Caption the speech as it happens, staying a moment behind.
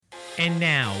And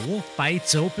now, Wolf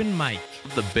Bites Open Mic.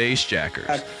 The Bass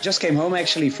Jackers. Just came home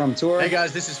actually from tour. Hey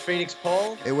guys, this is Phoenix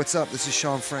Paul. Hey, what's up? This is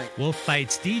Sean Frank. Wolf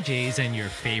Bites DJs and your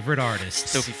favorite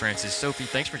artists. Sophie Francis. Sophie,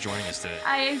 thanks for joining us today.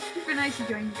 Hi, it's super nice to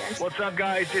join you guys. What's up,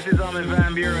 guys? This is Armin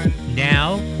van Buren.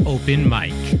 Now, Open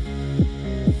Mic.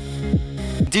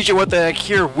 DJ What the Heck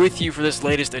here with you for this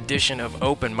latest edition of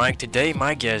Open Mic. Today,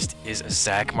 my guest is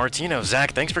Zach Martino.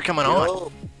 Zach, thanks for coming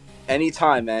on.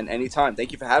 Anytime, man. Anytime.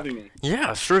 Thank you for having me.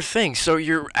 Yeah, sure thing. So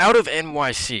you're out of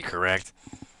NYC, correct?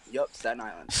 Yup, Staten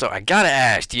Island. So I gotta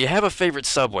ask, do you have a favorite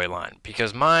subway line?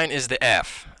 Because mine is the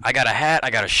F. I got a hat, I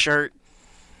got a shirt.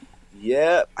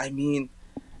 Yeah, I mean,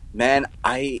 man,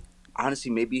 I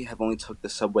honestly maybe have only took the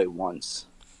subway once.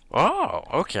 Oh,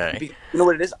 okay. You know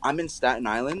what it is? I'm in Staten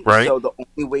Island, right? So the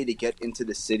only way to get into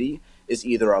the city is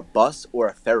either a bus or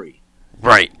a ferry.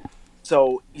 Right.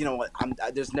 So, you know,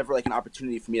 there's never, like, an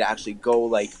opportunity for me to actually go,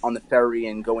 like, on the ferry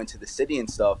and go into the city and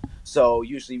stuff. So,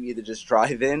 usually we either just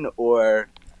drive in or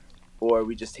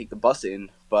we just take the bus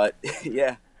in. But,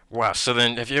 yeah. Wow, so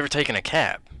then have you ever taken a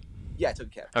cab? Yeah, I took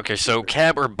a cab. Okay, so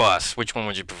cab or bus, which one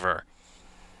would you prefer?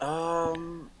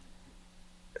 From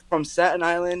Staten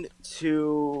Island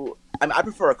to... I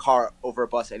prefer a car over a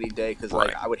bus any day because,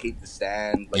 like, I would hate to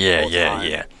stand. Like,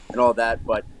 yeah. And all that.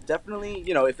 But definitely,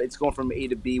 you know, if it's going from A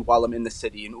to B while I'm in the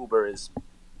city, an Uber is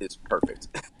perfect.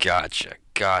 Gotcha.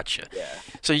 Yeah.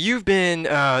 So you've been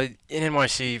in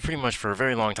NYC pretty much for a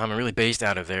very long time and really based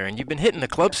out of there. And you've been hitting the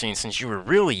club scene since you were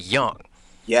really young.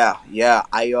 Yeah.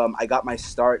 I got my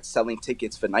start selling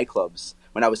tickets for nightclubs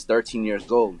when I was 13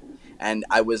 years old. And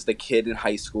I was the kid in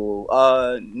high school.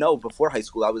 No, before high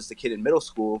school, I was the kid in middle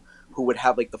school who would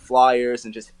have, like, the flyers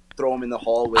and just throw them in the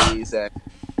hallways and,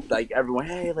 like, everyone,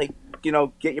 hey, like, you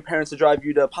know, get your parents to drive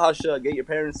you to Pasha, get your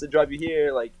parents to drive you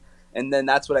here, like, and then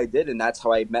that's what I did, and that's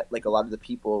how I met, like, a lot of the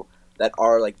people that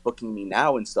are, like, booking me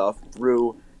now and stuff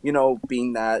through, you know,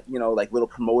 being that, you know, like, little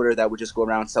promoter that would just go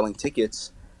around selling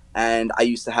tickets, and I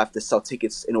used to have to sell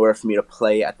tickets in order for me to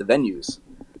play at the venues.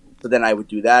 So then I would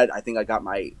do that. I think I got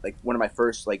my, like, one of my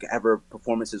first, like, ever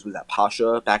performances was at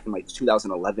Pasha back in, like,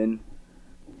 2011.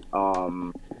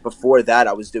 Before that,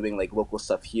 I was doing, like, local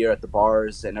stuff here at the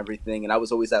bars and everything, and I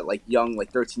was always that, like, young,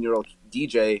 like, 13-year-old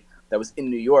DJ that was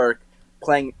in New York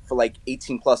playing for, like,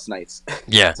 18-plus nights.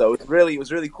 Yeah. So it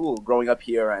was really cool growing up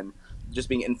here and just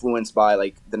being influenced by,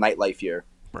 like, the nightlife here.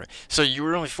 Right. So you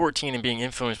were only 14 and being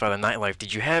influenced by the nightlife.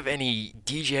 Did you have any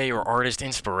DJ or artist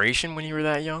inspiration when you were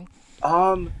that young?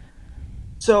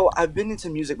 So I've been into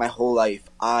music my whole life.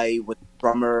 I was a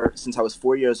drummer since I was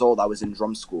 4 years old. I was in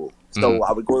drum school. So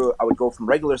I would go from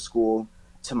regular school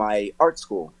to my art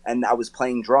school, and I was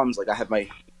playing drums. Like, I have my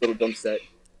little drum set.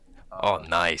 Oh,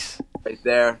 nice. Right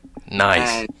there. Nice.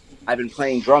 And I've been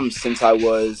playing drums since I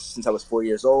was 4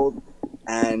 years old.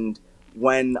 And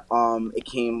when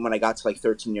I got to, like,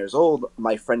 13 years old,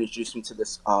 my friend introduced me to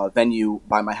this venue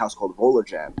by my house called Roller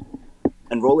Jam.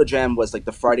 And Roller Jam was, like,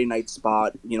 the Friday night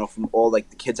spot, you know, from all, like,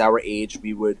 the kids our age.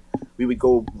 We would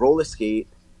go roller skate,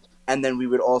 and then we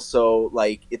would also,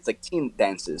 like, it's, like, team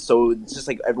dances. So it's just,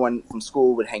 like, everyone from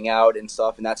school would hang out and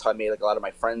stuff, and that's how I made, like, a lot of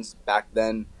my friends back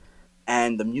then.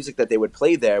 And the music that they would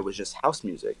play there was just house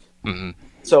music. Mm-hmm.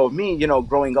 So me, you know,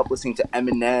 growing up listening to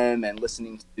Eminem and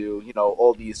listening to, you know,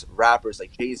 all these rappers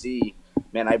like Jay-Z,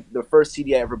 man, the first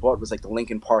CD I ever bought was, like, the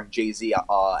Linkin Park Jay-Z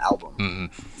album. Mm-hmm.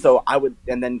 So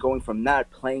and then going from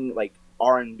that, playing, like,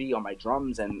 R&B on my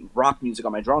drums and rock music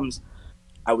on my drums,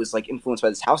 I was, like, influenced by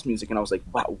this house music, and I was like,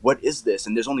 wow, what is this?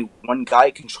 And there's only one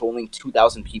guy controlling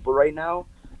 2,000 people right now?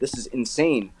 This is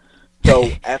insane.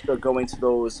 So after going to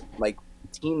those, like,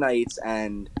 teen nights,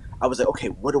 and I was like, okay,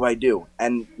 what do I do?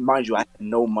 And mind you, I had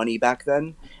no money back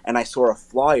then, and I saw a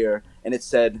flyer, and it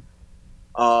said,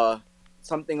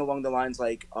 something along the lines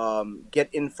like,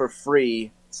 get in for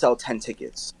free, sell 10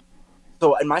 tickets.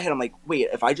 So in my head, I'm like, wait,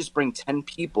 if I just bring 10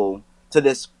 people to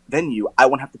this venue, I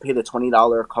won't have to pay the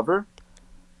 $20 cover?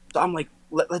 So I'm like,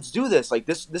 let's do this. Like,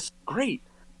 this is great.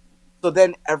 So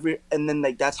then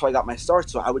like, that's how I got my start.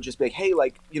 So I would just be like, hey,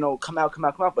 like, you know, come out.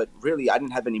 But really, I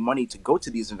didn't have any money to go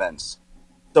to these events.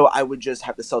 So I would just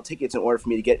have to sell tickets in order for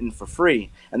me to get in for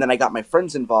free. And then I got my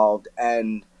friends involved,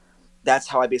 and that's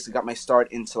how I basically got my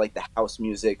start into, like, the house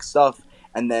music stuff.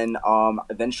 And then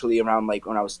eventually around, like,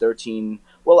 when I was 13,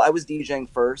 well, I was DJing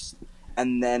first,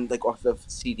 and then, like, off of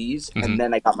CDs, and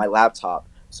then I got my laptop.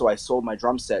 So I sold my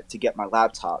drum set to get my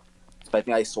laptop. So I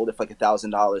think I sold it for, like,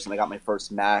 $1,000, and I got my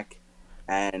first Mac.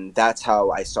 And that's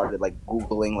how I started, like,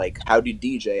 Googling, like, how to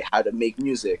DJ, how to make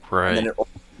music. Right. And then it all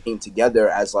came together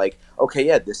as, like, okay,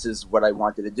 yeah, this is what I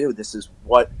wanted to do. This is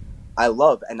what I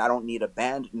love, and I don't need a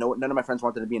band. None of my friends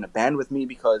wanted to be in a band with me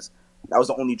because I was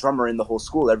the only drummer in the whole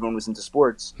school. Everyone was into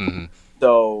sports. Hmm.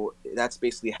 So that's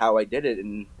basically how I did it,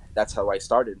 and that's how I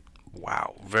started.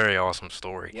 Wow, very awesome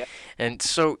story. Yeah. And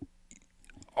so,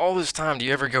 all this time, do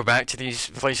you ever go back to these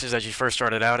places that you first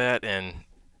started out at? And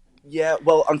Yeah,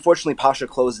 well, unfortunately, Pasha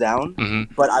closed down,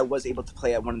 Mhm. but I was able to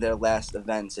play at one of their last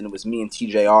events, and it was me and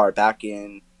TJR back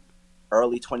in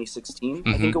early 2016,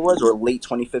 I think it was, or late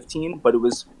 2015, but it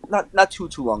was not too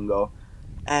long ago.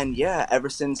 And yeah, ever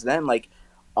since then, like,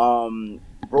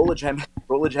 Roller Jam,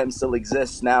 Roller Jam still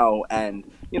exists now, and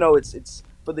it's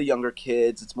for the younger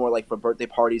kids. It's more like for birthday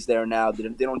parties there now. They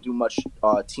don't do much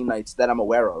teen nights that I'm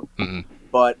aware of. Mhm.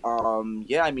 But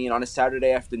yeah, I mean, on a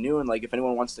Saturday afternoon, like if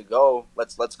anyone wants to go,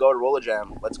 let's go to Roller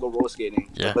Jam. Let's go roller skating.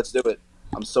 Yeah. Let's do it.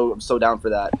 I'm so down for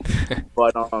that.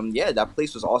 But yeah, that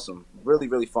place was awesome. Really,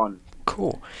 really fun.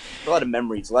 Cool. A lot of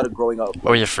memories. A lot of growing up.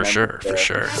 Oh yeah, for memories sure, there. for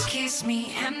sure. Kiss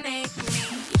me and make me.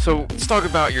 So let's talk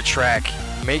about your track,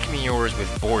 "Make Me Yours"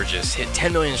 with Borges. Hit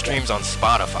 10 million streams on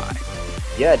Spotify.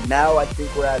 Yeah, now I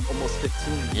think we're at almost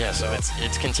 15. Yeah, so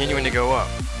it's continuing to go up.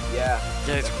 Yeah.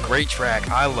 Yeah, it's a great track.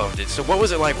 I loved it. So what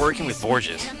was it like working with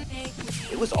Borges?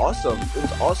 It was awesome. It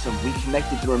was awesome. We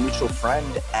connected through a mutual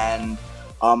friend, and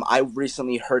I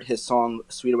recently heard his song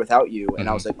 "Sweeter Without You," and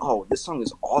I was like, "Oh, this song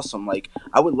is awesome! Like,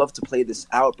 I would love to play this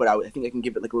out, but I think I can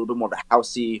give it like a little bit more of a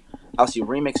housey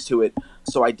remix to it."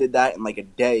 So I did that in like a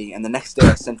day, and the next day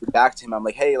I sent it back to him. I'm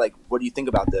like, "Hey, like, what do you think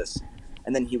about this?"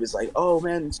 And then he was like, "Oh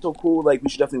man, it's so cool! Like, we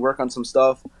should definitely work on some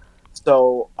stuff."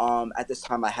 So at this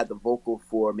time, I had the vocal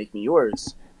for "Make Me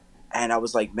Yours." And I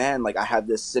was like, man, like I have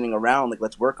this sitting around, like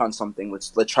let's work on something.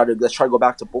 Let's try to go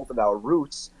back to both of our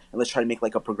roots, and let's try to make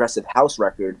like a progressive house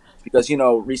record, because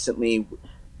recently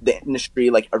the industry,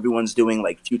 like everyone's doing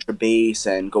like future bass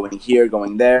and going here,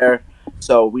 going there.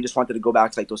 So we just wanted to go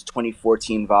back to like those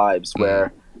 2014 vibes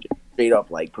where just straight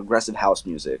up like progressive house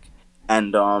music.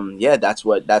 And yeah, that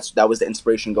was the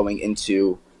inspiration going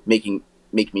into making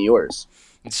 "Make Me Yours."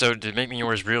 And so did "Make Me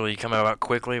Yours" really come out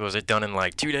quickly? Was it done in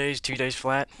like 2 days, 2 days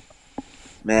flat?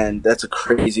 Man, that's a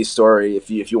crazy story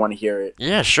if you want to hear it.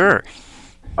 Yeah, sure.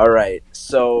 All right,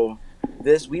 so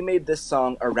we made this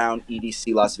song around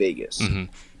EDC Las Vegas.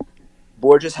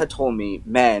 Borges had told me,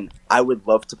 man, I would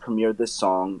love to premiere this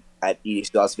song at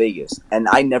EDC Las Vegas, and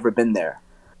I never been there.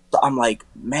 So I'm like,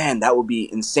 man, that would be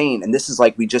insane. And this is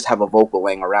like, we just have a vocal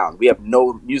laying around. We have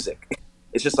no music.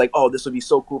 It's just like, oh, this would be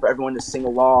so cool for everyone to sing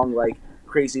along like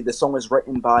crazy. The song was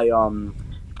written by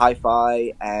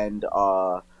Hi-Fi and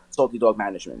Salty Dog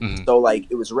Management. So like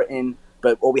it was written,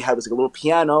 but all we had was like a little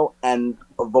piano and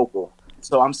a vocal.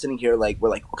 So I'm sitting here like, we're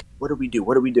like, okay, what do we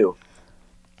do?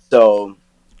 So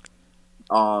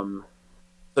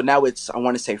so now it's, I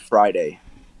want to say Friday.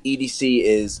 EDC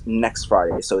is next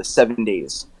Friday, so it's 7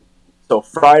 days. So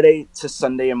Friday to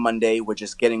Sunday and Monday, we're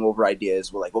just getting over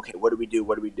ideas. We're like, okay, what do we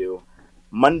do?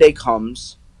 Monday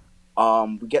comes,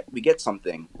 we get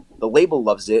something. The label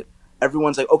loves it.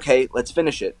 Everyone's like, okay, let's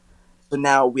finish it. So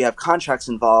now we have contracts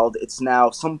involved. It's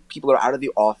now, some people are out of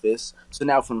the office. So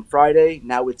now from Friday,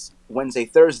 now it's Wednesday,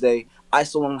 Thursday. I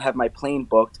still don't have my plane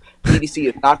booked. EDC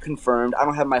is not confirmed. I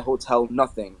don't have my hotel,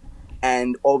 nothing.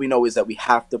 And all we know is that we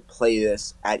have to play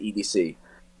this at EDC.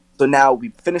 So now we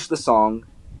finish the song,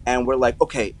 and we're like,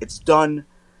 okay, it's done.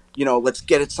 Let's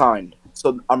get it signed.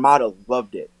 So Armada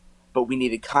loved it. But we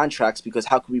needed contracts, because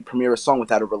how could we premiere a song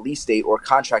without a release date or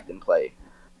contract in play?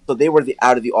 So they were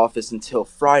out of the office until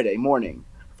Friday morning.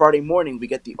 Friday morning, we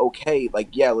get the okay, like,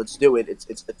 yeah, let's do it.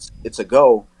 It's a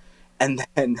go. And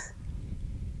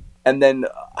then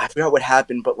I forgot what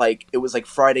happened, but like it was like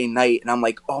Friday night, and I'm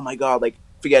like, oh my god, like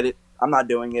forget it. I'm not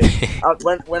doing it.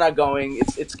 We're not going.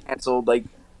 It's canceled. Like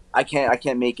I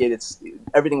can't make it.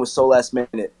 Everything was so last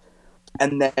minute.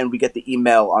 And then we get the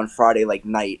email on Friday like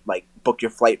night, like book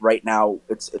your flight right now.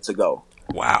 It's a go.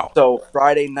 Wow. So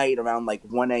Friday night around like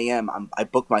 1 a.m., I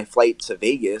booked my flight to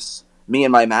Vegas, me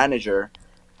and my manager,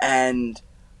 and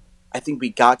I think we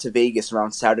got to Vegas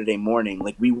around Saturday morning.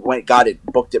 Like we got it,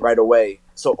 booked it right away.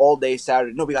 So all day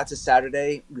Saturday. No, we got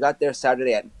there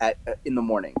Saturday at in the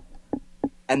morning.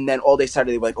 And then all day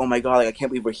Saturday, we're like, oh my god, like I can't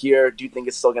believe we're here. Do you think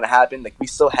it's still gonna happen? Like we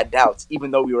still had doubts,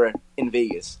 even though we were in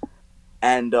Vegas.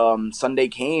 And Sunday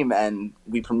came and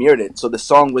we premiered it. So the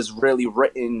song was really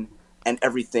written and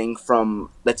everything from,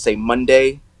 let's say,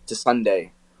 Monday to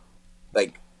Sunday.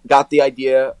 Like, got the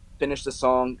idea, finished the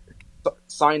song,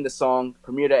 signed the song,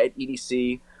 premiered it at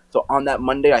EDC. So on that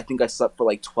Monday, I think I slept for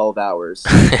like 12 hours.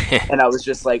 And I was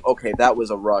just like, okay, that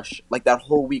was a rush. Like, that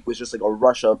whole week was just like a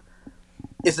rush of,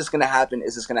 is this going to happen?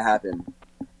 Is this going to happen?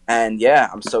 And yeah,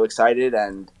 I'm so excited,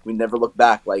 and we never look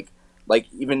back. Like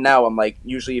even now, I'm like,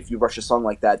 usually if you rush a song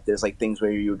like that, there's like things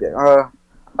where you get,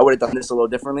 I would have done this a little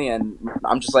differently, and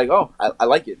I'm just like, oh, I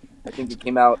like it. I think it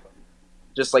came out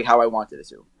just like how I wanted it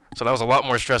to. So that was a lot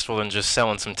more stressful than just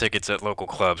selling some tickets at local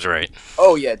clubs, right?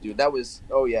 Oh yeah, dude, that was.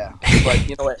 Oh yeah, but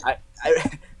you know what? I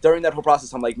during that whole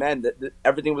process, I'm like, man,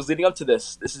 everything was leading up to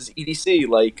this. This is EDC.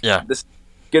 Like, Yeah. this is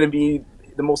gonna be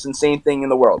the most insane thing in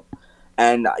the world.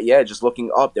 And yeah, just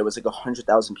looking up, there was like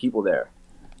 100,000 people there.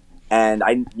 And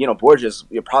Borges,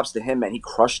 props to him, man. He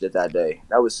crushed it that day.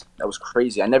 That was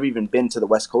crazy. I never even been to the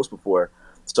West Coast before,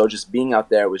 so just being out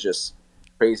there was just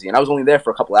crazy. And I was only there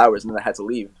for a couple hours, and then I had to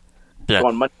leave. Yeah. So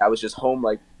on Monday, I was just home.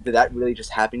 Like, did that really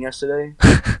just happen yesterday?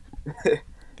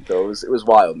 So it was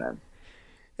wild, man.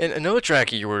 And another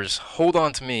track of yours, Hold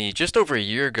On To Me, just over a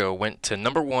year ago went to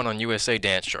 #1 on USA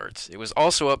Dance Charts. It was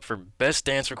also up for Best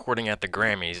Dance Recording at the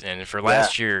Grammys, and for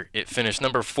last year, it finished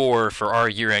 #4 for our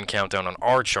year-end countdown on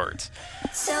our charts.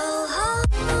 So hold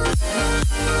on to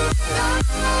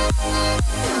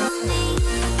me.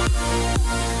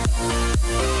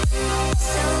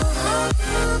 So hold on to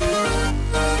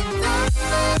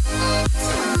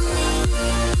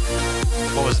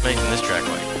me. What was making this track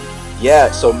like?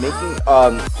 Yeah, so making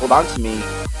Hold On To Me,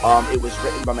 it was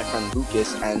written by my friend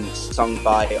Lucas and sung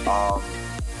by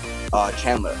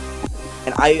Chandler.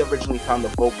 And I originally found the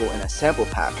vocal in a sample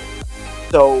pack.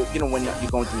 So, when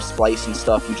you're going through Splice and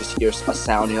stuff, you just hear a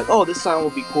sound and you're like, oh, this sound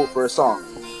would be cool for a song.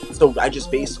 So I just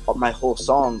based my whole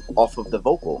song off of the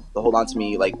vocal, the Hold On To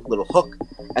Me, like, little hook.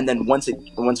 And then once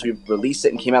we released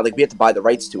it and came out, like, we had to buy the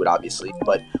rights to it, obviously.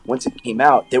 But once it came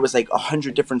out, there was like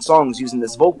 100 different songs using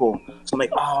this vocal. So I'm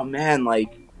like, oh man,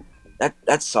 like,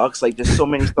 that sucks. Like, there's so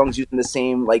many songs using the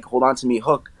same, like, Hold On To Me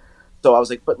hook. So I was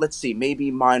like, but let's see,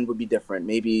 maybe mine would be different.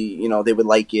 Maybe, they would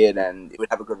like it and it would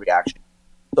have a good reaction.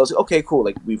 So I was like, okay, cool.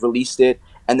 Like, we released it.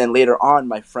 And then later on,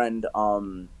 my friend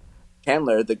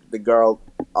Chandler, the girl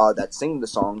that sang the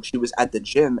song, she was at the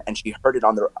gym and she heard it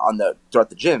throughout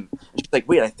the gym. And she's like,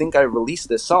 wait, I think I released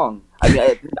this song.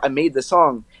 I made the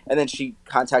song. And then she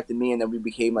contacted me, and then we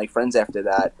became like friends after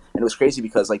that. And it was crazy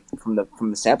because like from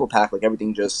the sample pack, like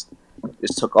everything just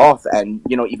took off. And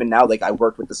even now, like, I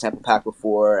worked with the sample pack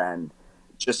before, and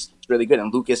just really good.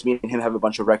 And Lucas, me and him have a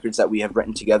bunch of records that we have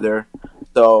written together.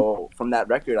 So from that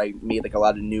record, I made like a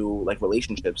lot of new like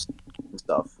relationships and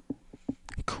stuff.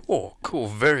 Cool,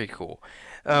 very cool.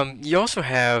 You also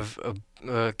have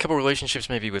a couple relationships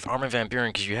maybe with Armin van Buuren,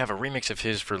 because you have a remix of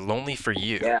his for Lonely For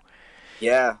You.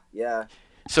 Yeah.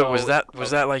 So was that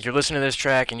like you're listening to this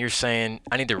track and you're saying,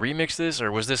 I need to remix this,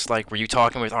 or was this like, were you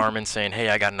talking with Armin saying, hey,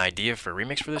 I got an idea for a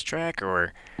remix for this track,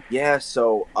 or? Yeah,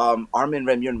 so Armin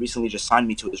van Buuren recently just signed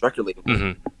me to his record label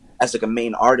Mm-hmm. as like a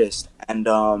main artist, and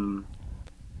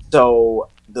so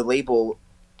the label,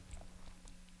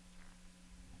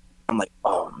 I'm like,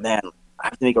 oh man, I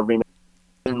have to make a remix,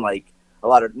 and like a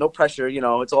lot of no pressure,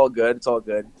 it's all good,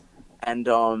 and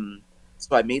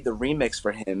so I made the remix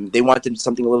for him. They wanted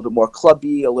something a little bit more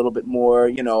clubby, a little bit more,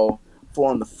 full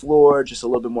on the floor, just a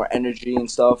little bit more energy and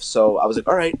stuff. So I was like,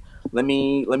 all right, let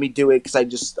me do it, because I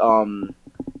just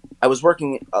I was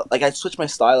working like, I switched my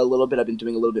style a little bit. I've been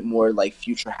doing a little bit more like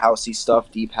future housey stuff,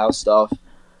 deep house stuff.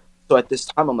 So at this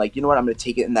time, I'm like, you know what, I'm gonna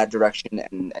take it in that direction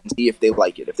and see if they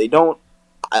like it. If they don't,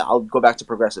 I'll go back to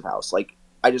progressive house. Like,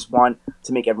 I just want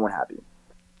to make everyone happy.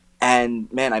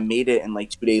 And man, I made it, and like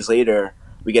 2 days later,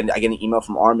 I get an email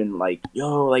from Armin like,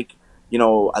 yo, like,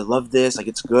 I love this, like,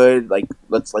 it's good, like,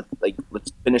 let's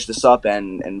finish this up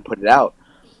and put it out.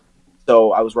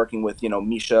 So I was working with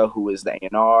Misha, who is the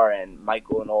A&R, and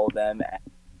Michael and all of them, and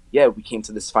yeah, we came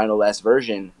to this final last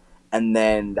version, and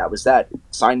then that was that.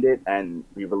 Signed it and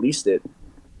we released it.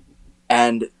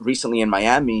 And recently in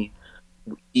Miami,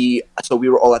 we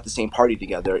were all at the same party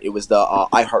together. It was the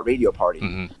iHeartRadio party.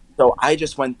 Mm-hmm. So I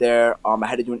just went there. I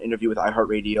had to do an interview with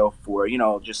iHeartRadio for,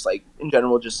 just like in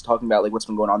general, just talking about like what's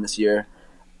been going on this year.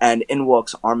 And in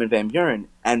walks Armin van Buuren,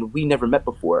 and we never met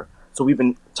before. So we've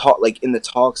been in the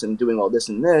talks and doing all this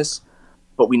and this,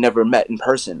 but we never met in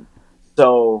person.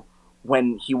 So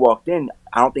when he walked in,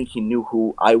 I don't think he knew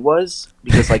who I was,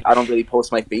 because like I don't really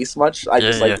post my face much. I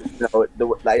just I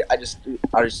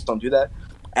just don't do that.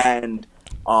 And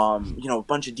a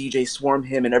bunch of DJs swarm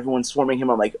him, and everyone's swarming him.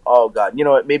 I'm like, oh god, you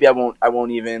know what? Maybe I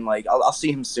won't even, like, I'll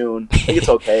see him soon. I think it's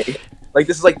okay. Like,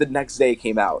 this is like the next day it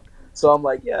came out, so I'm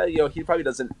like, yeah, he probably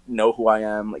doesn't know who I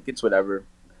am. Like, it's whatever.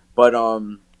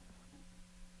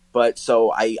 But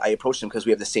so I approached him because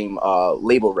we have the same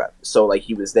label rep. So like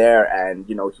he was there, and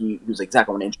he was like, Zach,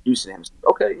 I want to introduce him. So,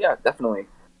 okay, yeah, definitely.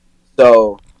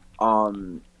 So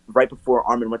right before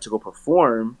Armin went to go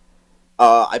perform,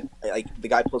 the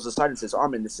guy pulls aside and says,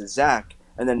 Armin, this is Zach.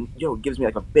 And then gives me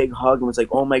like a big hug and was like,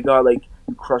 oh my god, like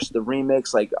you crushed the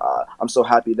remix. Like, I'm so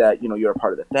happy that you're a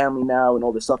part of the family now and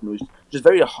all this stuff. And it was just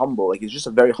very humble. Like, he's just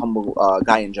a very humble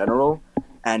guy in general.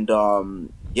 And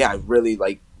yeah, I really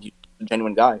like a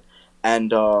genuine guy.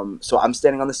 And so I'm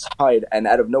standing on the side, and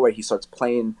out of nowhere, he starts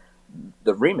playing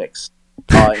the remix.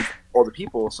 All the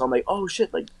people. So I'm like, oh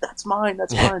shit, like that's mine.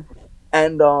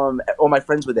 And all my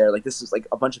friends were there. Like, this is like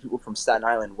a bunch of people from Staten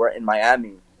Island. We're in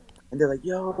Miami. And they're like,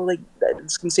 yo, like,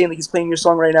 it's insane. Like, he's playing your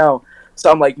song right now. So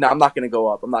I'm like, no, I'm not going to go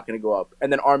up.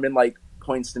 And then Armin, like,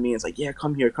 points to me and is like, yeah,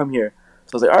 come here. So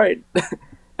I was like, all right.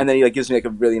 And then he, like, gives me, like, a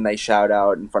really nice shout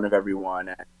out in front of everyone.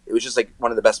 And it was just, like,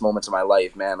 one of the best moments of my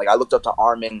life, man. Like, I looked up to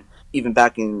Armin even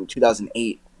back in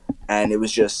 2008. And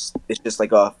it's just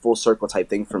like a full circle type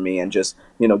thing for me. And just,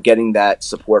 getting that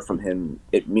support from him,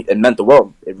 it meant the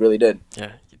world. It really did.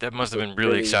 Yeah. That must have been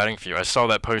really exciting for you. I saw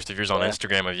that post of yours on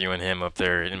Instagram of you and him up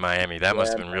there in Miami. That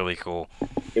must have been really cool.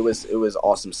 It was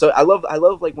awesome. So I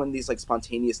love like when these like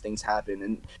spontaneous things happen,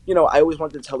 and I always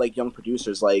wanted to tell like young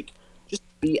producers, like, just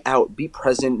be out, be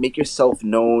present, make yourself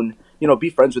known, be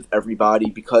friends with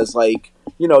everybody, because like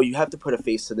you have to put a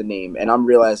face to the name, and I'm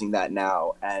realizing that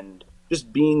now. And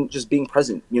just being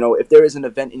present. If there is an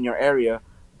event in your area,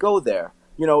 go there.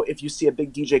 If you see a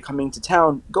big DJ coming to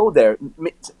town, go there,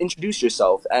 introduce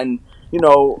yourself, and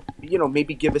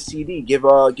maybe give a CD, give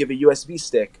a USB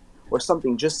stick or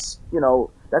something. Just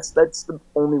that's the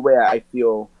only way I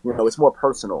feel. It's more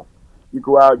personal. You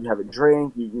go out, you have a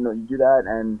drink, you do that,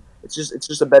 and it's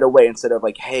just a better way, instead of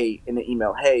like, hey, in an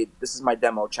email, hey, this is my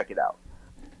demo, check it out.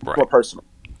 Right. More personal.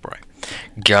 Right.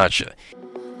 Gotcha.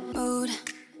 Mood.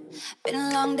 Been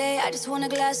a long day, I just want a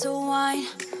glass of wine.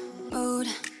 Mood.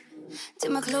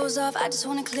 Take my clothes off, I just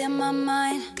wanna clear my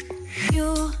mind.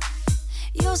 You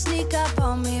sneak up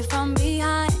on me from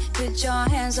behind. Put your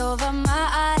hands over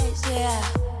my eyes, yeah.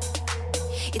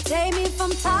 You take me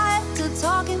from tired to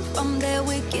talking. From there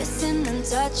we're kissing and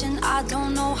touching. I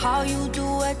don't know how you do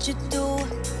what you do.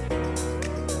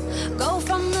 Go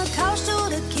from the couch to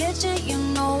the kitchen. You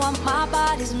know what my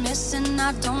body's missing.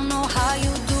 I don't know how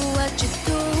you do what you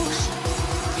do.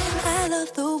 I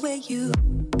love the way you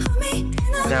put me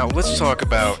in a Now, let's talk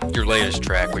about your latest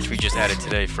track, which we just added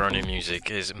today for our new music,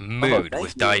 is Mood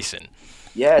with Dyson.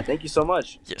 Yeah, thank you so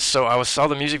much. Yeah, so I saw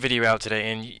the music video out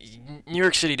today, and New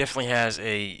York City definitely has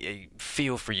a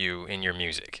feel for you in your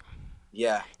music.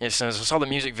 Yeah. Yeah, so I saw the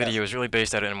music video is really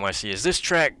based out of NYC. Is this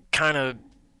track kind of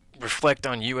reflect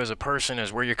on you as a person,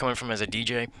 as where you're coming from as a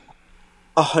DJ?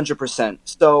 100%.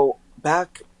 So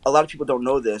back, a lot of people don't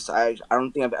know this. I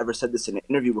don't think I've ever said this in an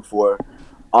interview before.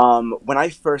 When I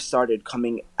first started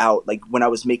coming out, like when I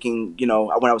was making, when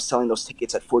I was selling those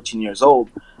tickets at 14 years old,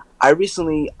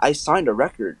 I signed a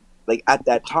record, like at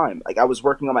that time. Like I was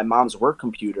working on my mom's work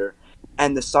computer,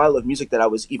 and the style of music that I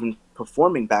was even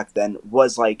performing back then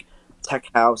was like tech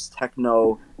house,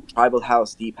 techno, tribal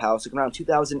house, deep house. Like around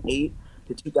 2008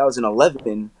 to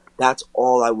 2011, that's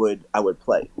all I would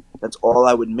play. That's all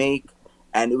I would make.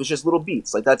 And it was just little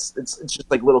beats. Like it's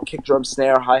just like little kick drum,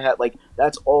 snare, hi-hat. Like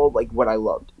that's all like what I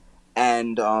loved.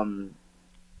 And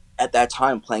at that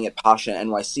time, playing at Pasha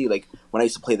NYC, like when I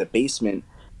used to play the basement,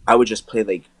 I would just play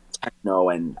like techno.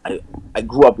 And I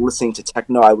grew up listening to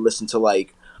techno. I would listen to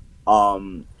like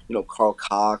Carl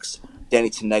Cox, Danny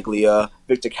Tenaglia,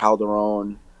 Victor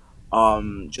Calderon,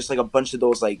 just like a bunch of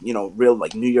those like real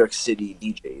like New York City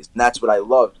DJs. And that's what I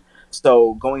loved.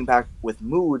 So going back with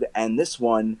Mood and this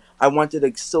one, I wanted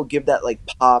to still give that like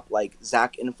pop, like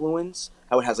Zach influence,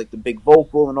 how it has like the big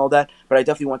vocal and all that, but I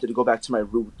definitely wanted to go back to my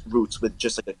roots with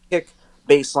just like a kick,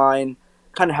 bass line,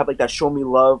 kind of have like that Show Me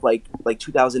Love, like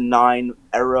 2009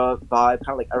 era vibe, kind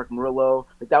of like Eric Murillo.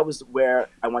 Like that was where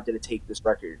I wanted to take this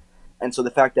record. And so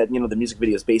the fact that, the music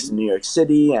video is based in New York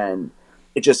City, and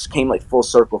it just came like full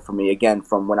circle for me again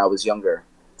from when I was younger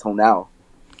till now.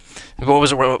 What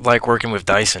was it like working with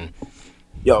Dyson?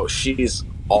 Yo, she's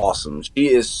awesome. She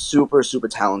is super, super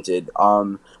talented.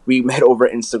 We met over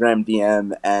Instagram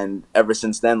DM, and ever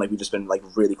since then, like, we've just been like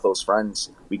really close friends.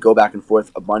 We go back and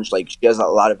forth a bunch. Like, she has a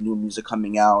lot of new music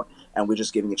coming out, and we're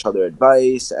just giving each other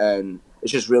advice, and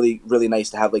it's just really, really nice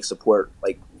to have like support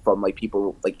like from like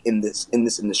people like in this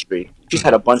industry. She's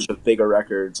had a bunch of bigger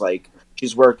records. Like,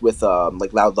 she's worked with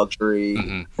like Loud Luxury.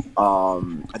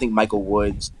 Mm-hmm. I think Michael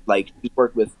Woods. Like, she's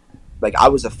worked with. Like, I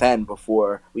was a fan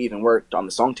before we even worked on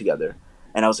the song together.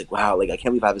 And I was like, wow, like, I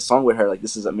can't believe I have a song with her. Like,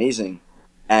 this is amazing.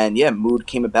 And, yeah, Mood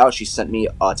came about. She sent me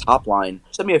a top line.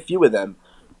 She sent me a few of them,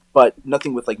 but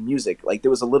nothing with, like, music. Like,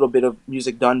 there was a little bit of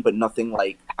music done, but nothing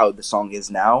like how the song is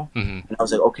now. Mm-hmm. And I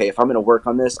was like, okay, if I'm going to work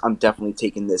on this, I'm definitely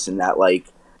taking this in that, like,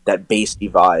 that bassy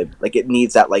vibe. Like, it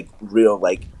needs that, like, real,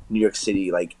 like, New York City,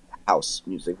 like, house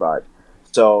music vibe.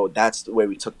 So that's the way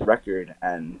we took the record,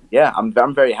 and yeah, I'm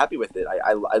very happy with it.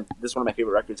 This is one of my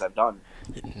favorite records I've done.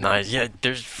 Nice. Yeah,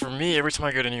 there's for me every time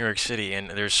I go to New York City, and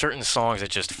there's certain songs that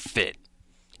just fit.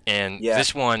 And Yeah.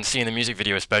 this one, seeing the music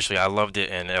video especially, I loved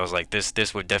it, and I was like,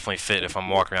 this would definitely fit if I'm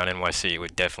walking around NYC. It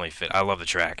would definitely fit. I love the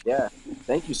track. Yeah,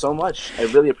 thank you so much. I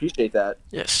really appreciate that.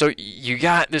 Yeah. So you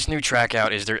got this new track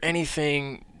out. Is there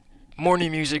anything, more new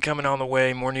music coming on the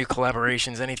way, more new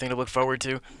collaborations, anything to look forward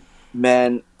to?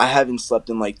 Man, I haven't slept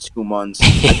in like 2 months.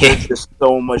 There's just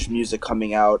so much music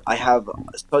coming out. I have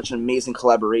such amazing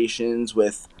collaborations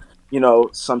with,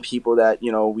 some people that,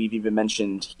 we've even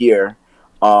mentioned here.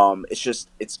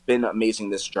 It's been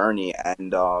amazing, this journey,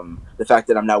 and the fact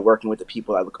that I'm now working with the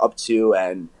people I look up to,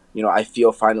 and, I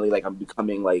feel finally like I'm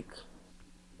becoming like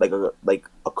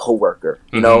a coworker,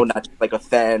 not just like a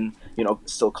fan,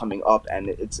 still coming up, and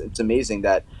it's amazing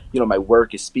that, my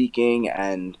work is speaking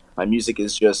and my music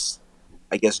is just,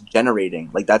 I guess, generating.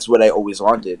 Like, that's what I always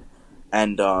wanted,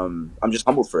 and I'm just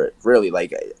humbled for it, really.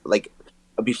 Like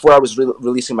before I was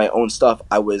releasing my own stuff,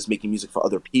 I was making music for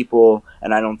other people,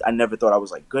 and I never thought I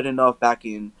was like good enough. Back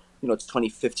in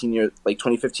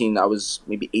 2015, I was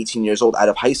maybe 18 years old, out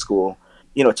of high school.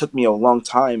 It took me a long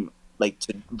time like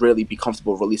to really be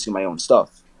comfortable releasing my own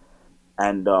stuff,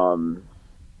 and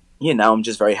now I'm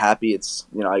just very happy. It's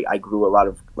I grew a lot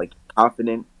of like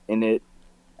confident in it,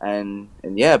 and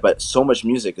yeah, but so much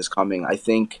music is coming. I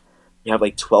think we have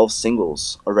like 12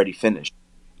 singles already finished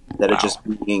that are just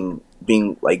being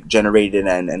like generated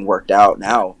and worked out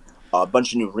now. A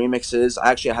bunch of new remixes.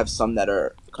 I actually have some that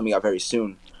are coming out very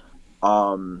soon.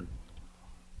 What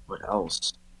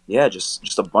else? Yeah,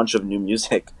 just a bunch of new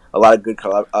music. A lot of good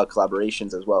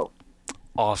collaborations as well.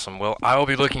 Awesome. Well, I will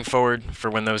be looking forward for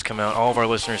when those come out. All of our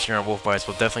listeners here on Wolf Bites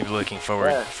will definitely be looking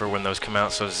forward for when those come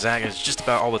out. So, Zach, it's just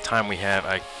about all the time we have.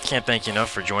 I can't thank you enough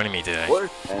for joining me today.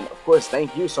 Of course,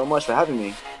 thank you so much for having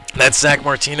me. That's Zach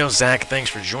Martino. Zach, thanks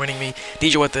for joining me.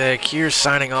 DJ What the Heck here,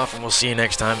 signing off, and we'll see you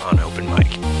next time on Open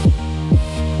Mic.